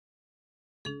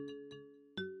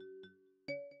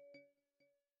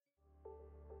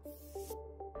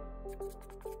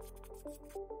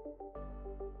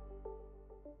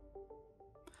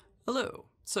Hello.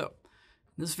 So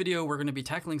in this video, we're going to be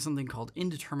tackling something called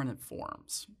indeterminate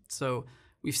forms. So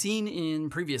we've seen in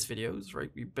previous videos,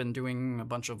 right? We've been doing a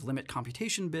bunch of limit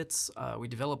computation bits. We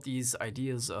developed these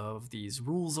ideas of these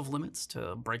rules of limits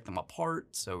to break them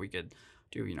apart. So we could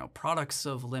do, products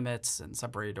of limits and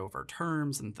separate over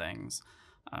terms and things.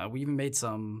 We even made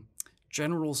some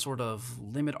general sort of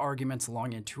limit arguments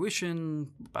along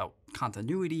intuition about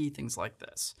continuity, things like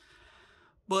this.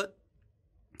 But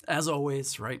as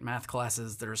always, right, math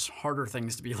classes, there's harder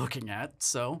things to be looking at.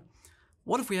 So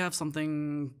what if we have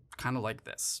something kind of like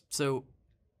this? So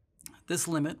this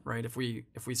limit, right, if we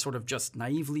sort of just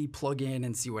naively plug in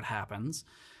and see what happens,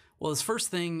 well, this first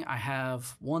thing I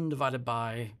have 1 divided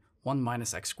by 1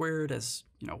 minus x squared as,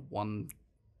 1,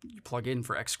 you plug in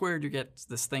for x squared, you get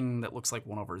this thing that looks like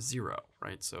 1 over 0,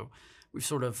 right? So we've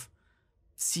sort of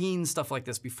seen stuff like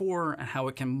this before and how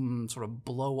it can sort of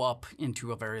blow up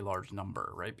into a very large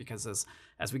number, right? Because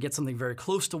as we get something very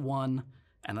close to 1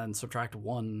 and then subtract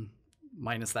 1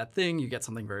 minus that thing, you get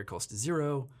something very close to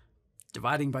 0.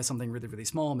 Dividing by something really, really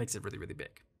small makes it really, really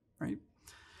big, right?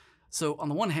 So on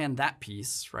the one hand, that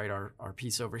piece, right, our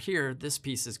piece over here, this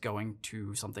piece is going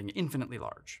to something infinitely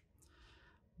large.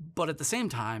 But at the same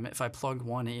time, if I plug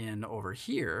 1 in over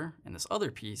here in this other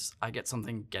piece, I get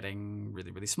something getting really,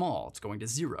 really small. It's going to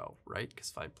 0, right? Because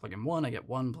if I plug in 1, I get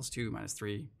 1 plus 2 minus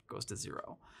 3 goes to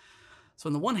 0. So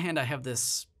on the one hand, I have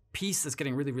this piece that's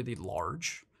getting really, really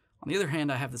large. On the other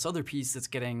hand, I have this other piece that's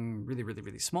getting really, really,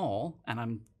 really small, and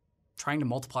I'm trying to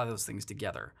multiply those things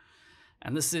together.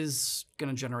 And this is going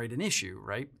to generate an issue,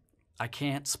 right? I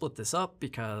can't split this up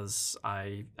because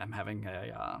I am having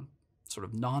a sort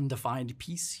of non-defined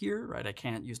piece here, right? I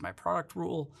can't use my product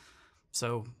rule.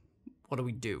 So what do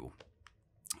we do?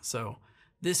 So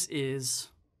this is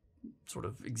sort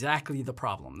of exactly the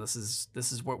problem. This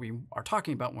is what we are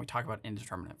talking about when we talk about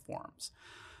indeterminate forms.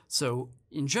 So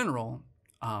in general,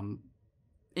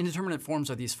 indeterminate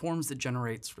forms are these forms that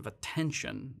generate sort of a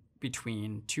tension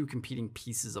between two competing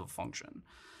pieces of a function,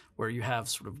 where you have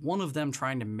sort of one of them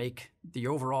trying to make the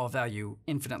overall value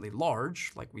infinitely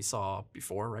large, like we saw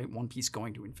before, right? One piece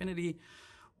going to infinity,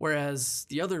 whereas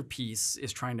the other piece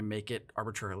is trying to make it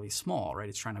arbitrarily small, right?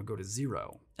 It's trying to go to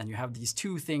 0. And you have these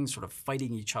two things sort of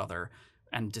fighting each other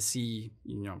and to see,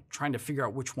 trying to figure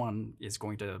out which one is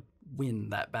going to win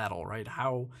that battle, right?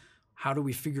 How do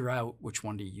we figure out which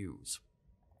one to use?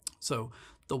 So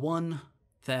the one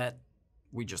that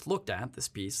we just looked at, this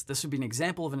piece, this would be an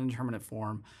example of an indeterminate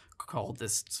form called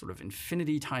this sort of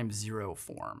infinity times 0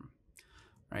 form,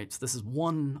 right? So this is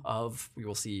one of, we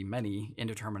will see many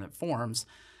indeterminate forms,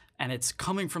 and it's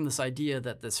coming from this idea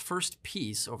that this first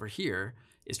piece over here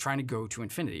is trying to go to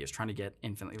infinity, is trying to get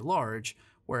infinitely large,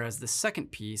 whereas the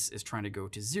second piece is trying to go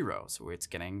to 0, so it's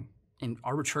getting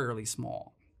arbitrarily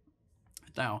small.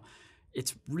 Now,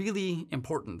 it's really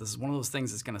important. This is one of those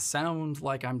things that's going to sound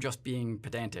like I'm just being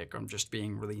pedantic, or I'm just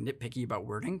being really nitpicky about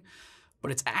wording,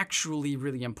 but it's actually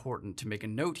really important to make a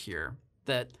note here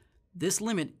that this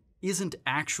limit isn't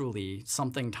actually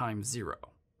something times 0,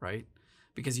 right?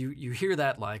 Because you hear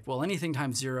that like, well, anything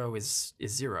times 0 is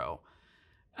 0.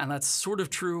 And that's sort of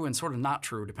true and sort of not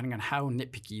true, depending on how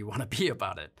nitpicky you want to be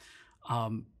about it.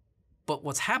 But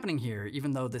what's happening here,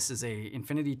 even though this is a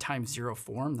infinity times 0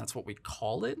 form, that's what we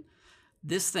call it,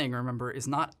 this thing, remember, is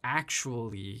not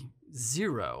actually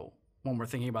 0 when we're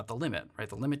thinking about the limit, right?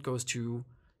 The limit goes to,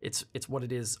 it's what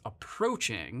it is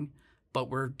approaching,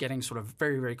 but we're getting sort of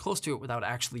very, very close to it without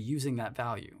actually using that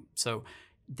value. So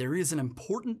there is an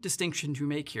important distinction to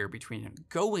make here between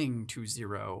going to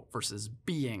 0 versus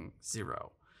being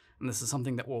 0. And this is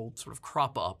something that will sort of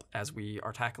crop up as we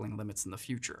are tackling limits in the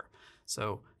future.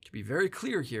 So to be very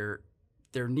clear here,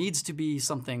 there needs to be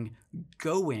something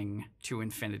going to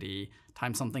infinity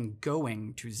times something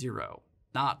going to 0,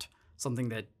 not something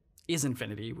that is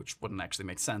infinity, which wouldn't actually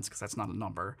make sense because that's not a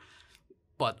number,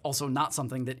 but also not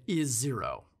something that is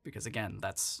 0, because again,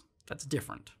 that's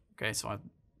different. Okay, so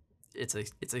it's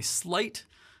a slight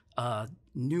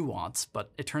nuance,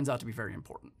 but it turns out to be very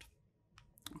important.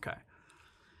 Okay,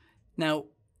 now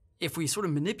if we sort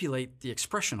of manipulate the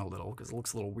expression a little, because it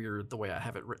looks a little weird the way I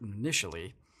have it written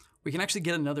initially, we can actually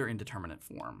get another indeterminate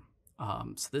form.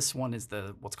 So this one is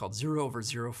what's called 0 over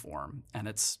 0 form, and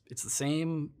it's the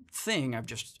same thing. I've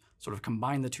just sort of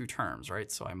combined the two terms,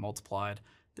 right? So I multiplied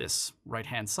this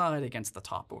right-hand side against the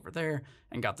top over there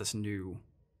and got this new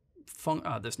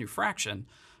fraction.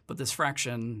 But this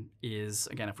fraction is,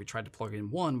 again, if we tried to plug in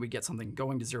 1, we get something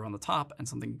going to 0 on the top and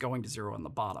something going to 0 on the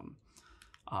bottom.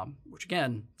 Which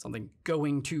again, something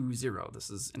going to 0.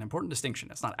 This is an important distinction.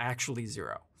 It's not actually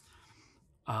 0.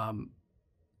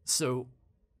 So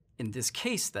in this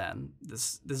case then,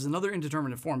 this is another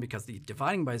indeterminate form because the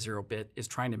dividing by 0 bit is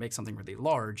trying to make something really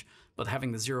large, but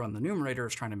having the 0 in the numerator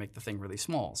is trying to make the thing really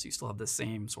small. So you still have the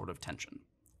same sort of tension.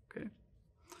 Okay.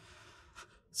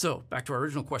 So back to our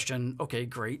original question. Okay,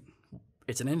 great.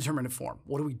 It's an indeterminate form.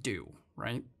 What do we do,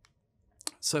 right?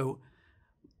 So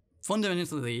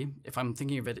fundamentally, if I'm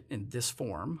thinking of it in this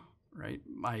form, right,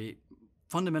 my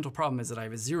fundamental problem is that I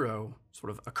have a 0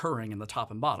 sort of occurring in the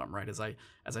top and bottom, right? As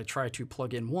I try to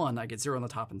plug in 1, I get 0 on the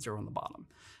top and 0 on the bottom.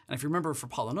 And if you remember for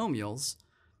polynomials,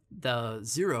 the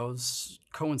zeros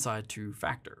coincide to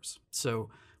factors. So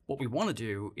what we want to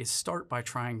do is start by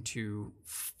trying to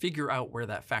figure out where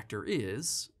that factor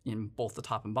is in both the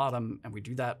top and bottom, and we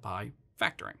do that by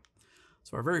factoring.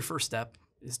 So our very first step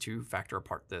is to factor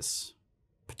apart this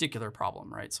particular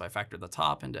problem, right? So I factored the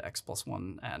top into x plus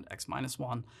 1 and x minus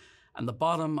 1, and the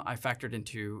bottom I factored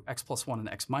into x plus 1 and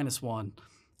x minus 1,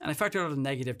 and I factored out a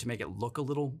negative to make it look a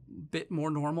little bit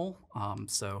more normal.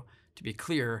 So to be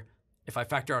clear, if I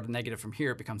factor out a negative from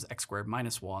here, it becomes x squared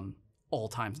minus 1 all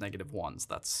times negative 1s.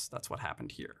 That's what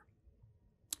happened here.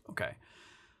 Okay.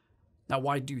 Now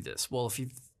why do this? Well, if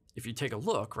you take a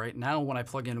look, right, now when I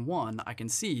plug in 1, I can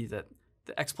see that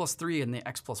the x plus 3 and the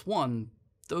x plus 1,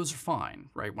 those are fine,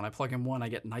 right? When I plug in 1, I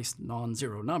get nice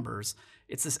non-zero numbers.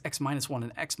 It's this x minus 1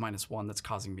 and x minus 1 that's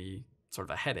causing me sort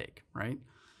of a headache, right?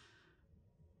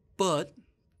 But,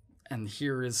 and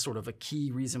here is sort of a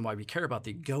key reason why we care about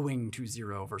the going to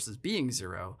 0 versus being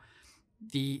 0,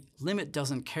 the limit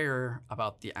doesn't care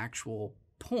about the actual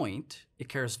point. It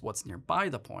cares what's nearby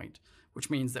the point, which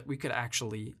means that we could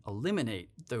actually eliminate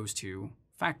those two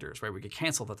factors, right? We could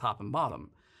cancel the top and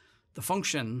bottom. The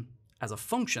function, as a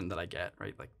function that I get,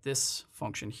 right, like this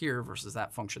function here versus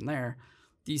that function there,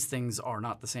 these things are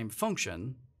not the same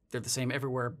function. They're the same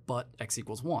everywhere but x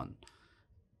equals 1.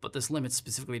 But this limit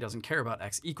specifically doesn't care about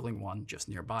x equaling 1, just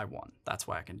nearby 1. That's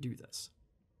why I can do this.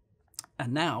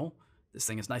 And now this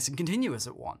thing is nice and continuous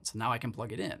at 1, so now I can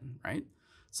plug it in, right?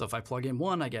 So if I plug in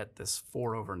 1, I get this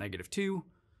 4 over negative 2,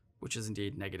 which is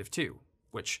indeed negative 2,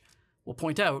 which we'll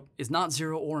point out is not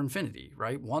 0 or infinity,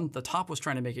 right? The top was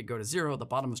trying to make it go to 0, the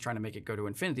bottom was trying to make it go to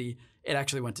infinity. It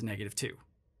actually went to negative 2.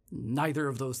 Neither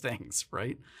of those things,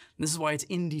 right? And this is why it's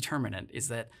indeterminate, is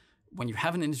that when you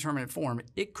have an indeterminate form,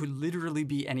 it could literally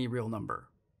be any real number,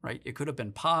 right? It could have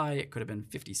been pi, it could have been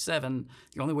 57.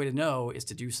 The only way to know is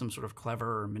to do some sort of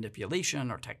clever manipulation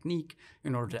or technique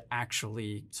in order to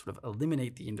actually sort of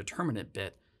eliminate the indeterminate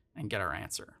bit and get our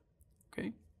answer,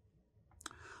 okay?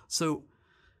 So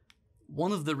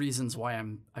one of the reasons why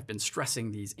I've been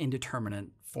stressing these indeterminate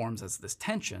forms as this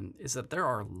tension is that there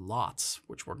are lots,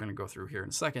 which we're going to go through here in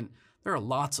a second, there are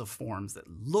lots of forms that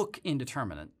look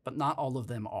indeterminate, but not all of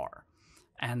them are.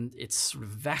 And it's sort of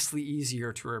vastly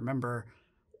easier to remember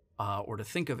or to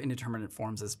think of indeterminate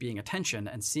forms as being a tension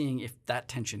and seeing if that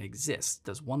tension exists.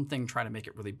 Does one thing try to make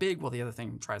it really big while the other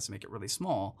thing tries to make it really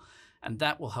small? And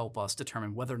that will help us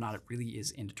determine whether or not it really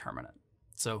is indeterminate.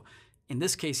 So in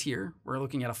this case here, we're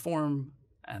looking at a form,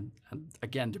 and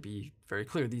again, to be very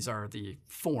clear, these are the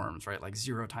forms, right? Like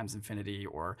 0 times infinity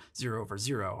or 0 over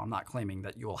 0. I'm not claiming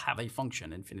that you will have a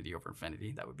function infinity over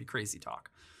infinity. That would be crazy talk,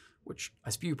 which I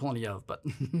spew plenty of, but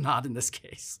not in this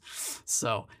case.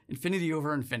 So infinity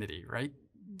over infinity, right?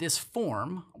 This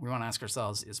form, we want to ask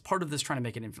ourselves, is part of this trying to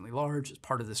make it infinitely large? Is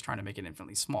part of this trying to make it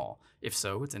infinitely small? If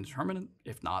so, it's indeterminate.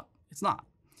 If not, it's not.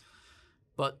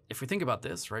 But if we think about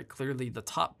this, right, clearly the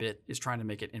top bit is trying to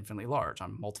make it infinitely large.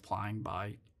 I'm multiplying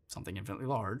by something infinitely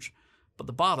large. But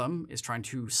the bottom is trying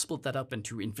to split that up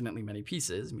into infinitely many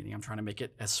pieces, meaning I'm trying to make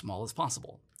it as small as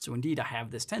possible. So indeed, I have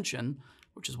this tension,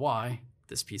 which is why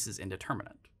this piece is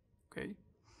indeterminate, okay?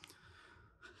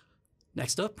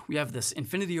 Next up, we have this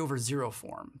infinity over 0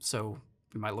 form. So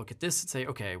we might look at this and say,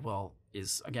 okay, well,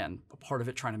 is, again, a part of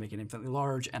it trying to make it infinitely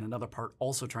large and another part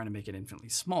also trying to make it infinitely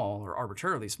small or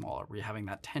arbitrarily small? Are we having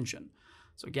that tension?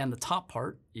 So again, the top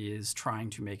part is trying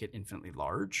to make it infinitely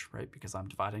large, right? Because I'm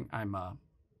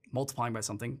multiplying by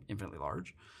something infinitely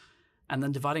large. And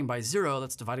then dividing by 0,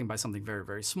 that's dividing by something very,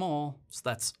 very small. So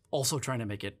that's also trying to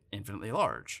make it infinitely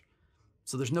large.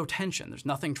 So there's no tension. There's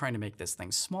nothing trying to make this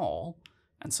thing small.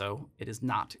 And so it is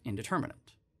not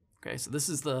indeterminate. Okay, so this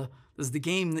is the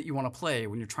game that you want to play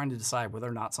when you're trying to decide whether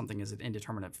or not something is an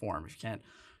indeterminate form. If you can't,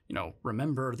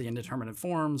 remember the indeterminate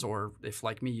forms, or if,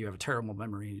 like me, you have a terrible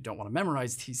memory and you don't want to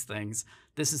memorize these things,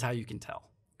 this is how you can tell.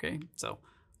 Okay, so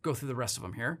go through the rest of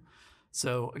them here.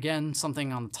 So again,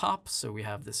 something on the top. So we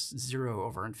have this 0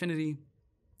 over infinity.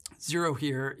 0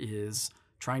 here is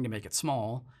trying to make it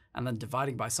small, and then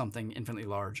dividing by something infinitely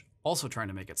large, also trying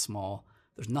to make it small.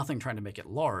 There's nothing trying to make it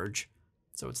large.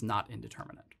 So it's not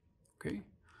indeterminate, okay?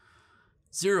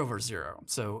 0 over 0.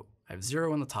 So I have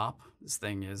 0 on the top. This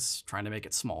thing is trying to make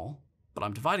it small, but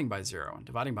I'm dividing by 0, and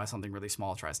dividing by something really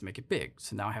small tries to make it big.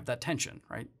 So now I have that tension,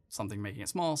 right? Something making it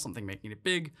small, something making it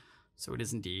big. So it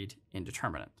is indeed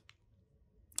indeterminate.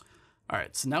 All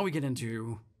right, so now we get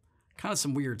into kind of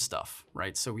some weird stuff,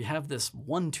 right? So we have this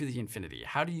 1 to the infinity.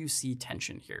 How do you see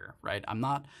tension here, right? I'm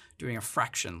not doing a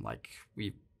fraction like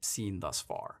we've seen thus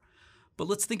far. But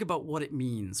let's think about what it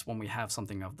means when we have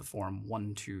something of the form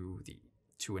 1 to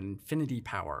an infinity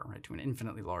power, right? To an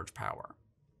infinitely large power.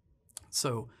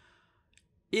 So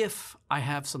if I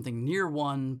have something near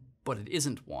 1, but it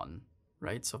isn't 1,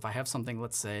 right? So if I have something,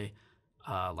 let's say,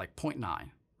 like 0.9,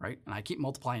 right? And I keep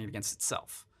multiplying it against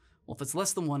itself. Well, if it's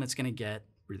less than 1, it's going to get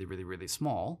really, really, really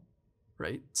small,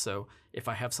 right? So if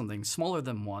I have something smaller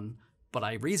than 1, but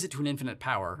I raise it to an infinite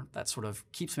power, that sort of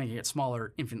keeps making it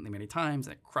smaller infinitely many times,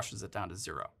 and it crushes it down to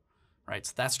 0, right?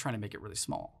 So that's trying to make it really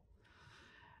small.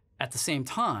 At the same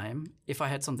time, if I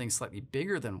had something slightly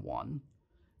bigger than 1,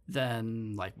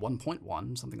 then like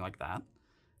 1.1, something like that,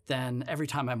 then every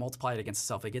time I multiply it against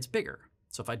itself, it gets bigger.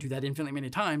 So if I do that infinitely many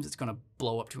times, it's going to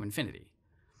blow up to infinity,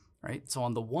 right? So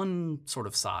on the one sort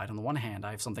of side, on the one hand,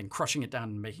 I have something crushing it down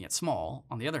and making it small.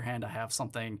 On the other hand, I have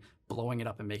something blowing it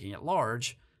up and making it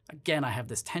large. Again, I have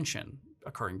this tension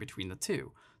occurring between the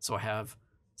two. So I have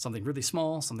something really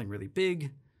small, something really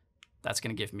big. That's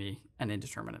going to give me an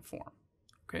indeterminate form,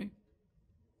 okay?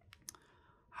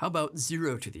 How about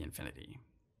 0 to the infinity?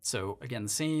 So again, the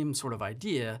same sort of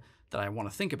idea that I want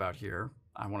to think about here.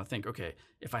 I want to think, okay,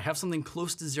 if I have something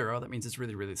close to 0, that means it's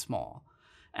really, really small.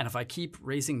 And if I keep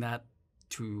raising that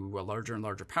to a larger and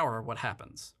larger power, what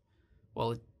happens?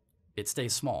 Well, it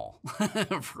stays small,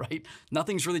 right?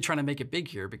 Nothing's really trying to make it big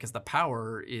here because the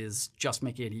power is just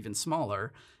making it even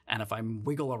smaller. And if I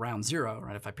wiggle around 0,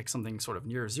 right, if I pick something sort of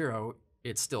near 0,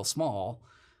 it's still small.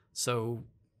 So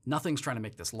nothing's trying to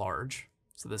make this large.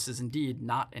 So this is indeed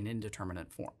not an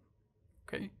indeterminate form,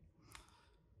 okay?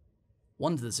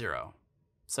 1 to the 0.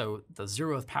 So the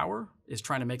 0th power is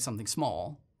trying to make something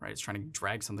small, right? It's trying to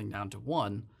drag something down to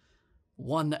 1.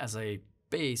 1 as a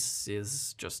base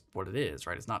is just what it is,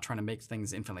 right? It's not trying to make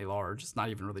things infinitely large. It's not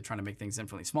even really trying to make things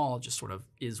infinitely small. It just sort of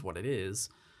is what it is.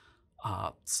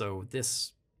 So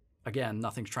this, again,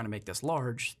 nothing's trying to make this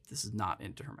large. This is not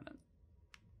indeterminate.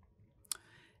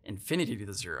 Infinity to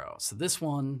the 0. So this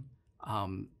one,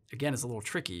 again, is a little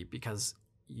tricky because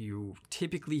you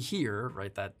typically hear,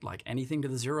 right, that like anything to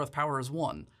the 0th power is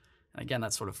 1. And again,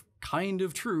 that's sort of kind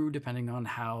of true depending on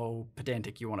how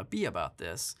pedantic you want to be about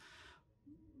this.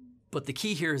 But the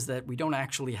key here is that we don't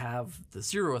actually have the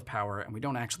 0th power and we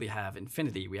don't actually have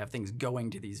infinity. We have things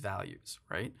going to these values,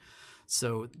 right?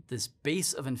 So this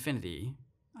base of infinity,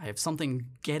 I have something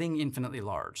getting infinitely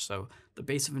large. So the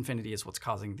base of infinity is what's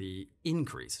causing the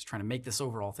increase. It's trying to make this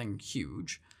overall thing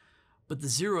huge. But the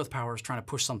 0th power is trying to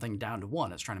push something down to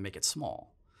 1. It's trying to make it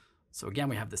small. So again,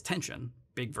 we have this tension,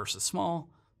 big versus small.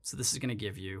 So this is going to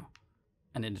give you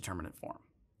an indeterminate form,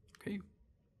 okay?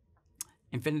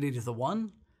 Infinity to the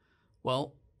 1,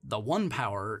 well, the 1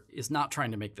 power is not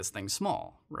trying to make this thing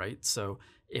small, right? So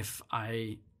if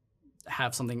I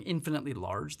have something infinitely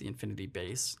large, the infinity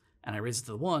base, and I raise it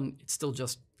to the 1, it's still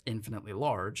just infinitely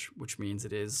large, which means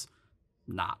it is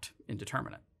not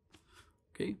indeterminate,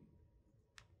 okay?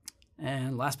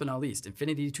 And last but not least,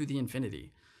 infinity to the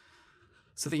infinity.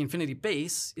 So the infinity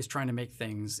base is trying to make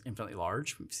things infinitely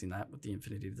large. We've seen that with the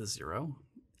infinity to the 0.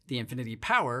 The infinity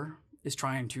power is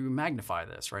trying to magnify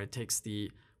this, right? It takes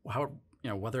the,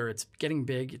 whether it's getting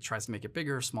big, it tries to make it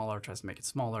bigger, smaller, tries to make it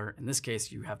smaller. In this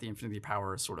case, you have the infinity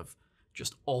power sort of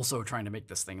just also trying to make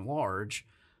this thing large.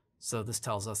 So this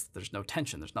tells us that there's no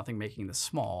tension. There's nothing making this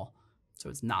small. So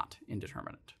it's not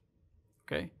indeterminate,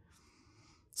 okay?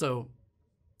 So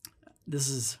this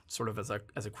is sort of as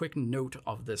a quick note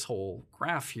of this whole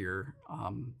graph here,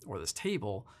 or this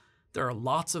table, there are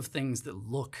lots of things that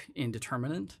look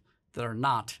indeterminate that are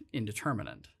not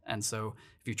indeterminate. And so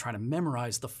if you try to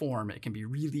memorize the form, it can be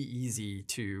really easy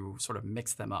to sort of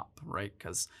mix them up, right?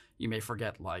 Because you may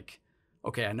forget like,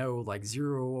 okay, I know like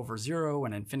 0 over 0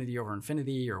 and infinity over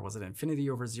infinity, or was it infinity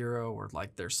over 0, or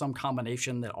like there's some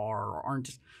combination that are or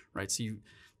aren't, right? So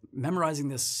memorizing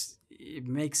this, it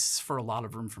makes for a lot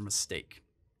of room for mistake.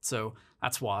 So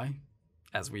that's why,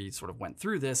 as we sort of went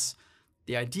through this,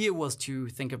 the idea was to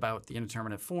think about the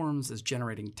indeterminate forms as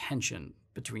generating tension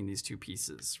between these two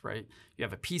pieces, right? You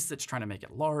have a piece that's trying to make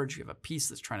it large, you have a piece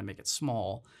that's trying to make it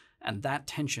small, and that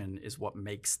tension is what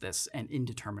makes this an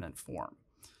indeterminate form.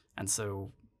 And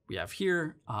so we have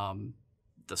here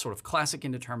the sort of classic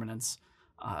indeterminates,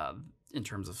 in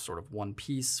terms of sort of one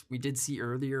piece. We did see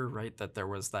earlier, right, that there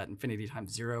was that infinity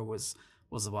times 0 was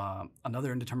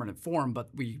another indeterminate form, but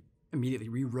we immediately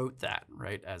rewrote that,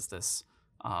 right, as this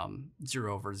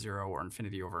 0 over 0 or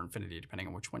infinity over infinity, depending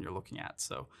on which one you're looking at.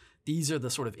 So these are the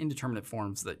sort of indeterminate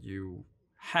forms that you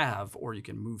have or you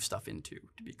can move stuff into,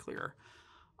 to be clear.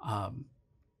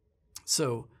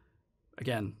 So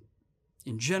again,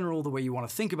 in general, the way you want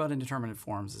to think about indeterminate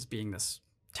forms is being this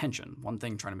tension, one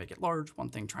thing trying to make it large, one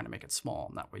thing trying to make it small.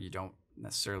 And that way you don't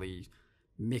necessarily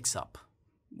mix up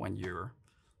when you're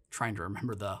trying to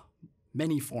remember the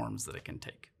many forms that it can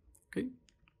take. Okay,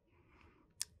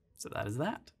 so that is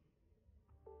that.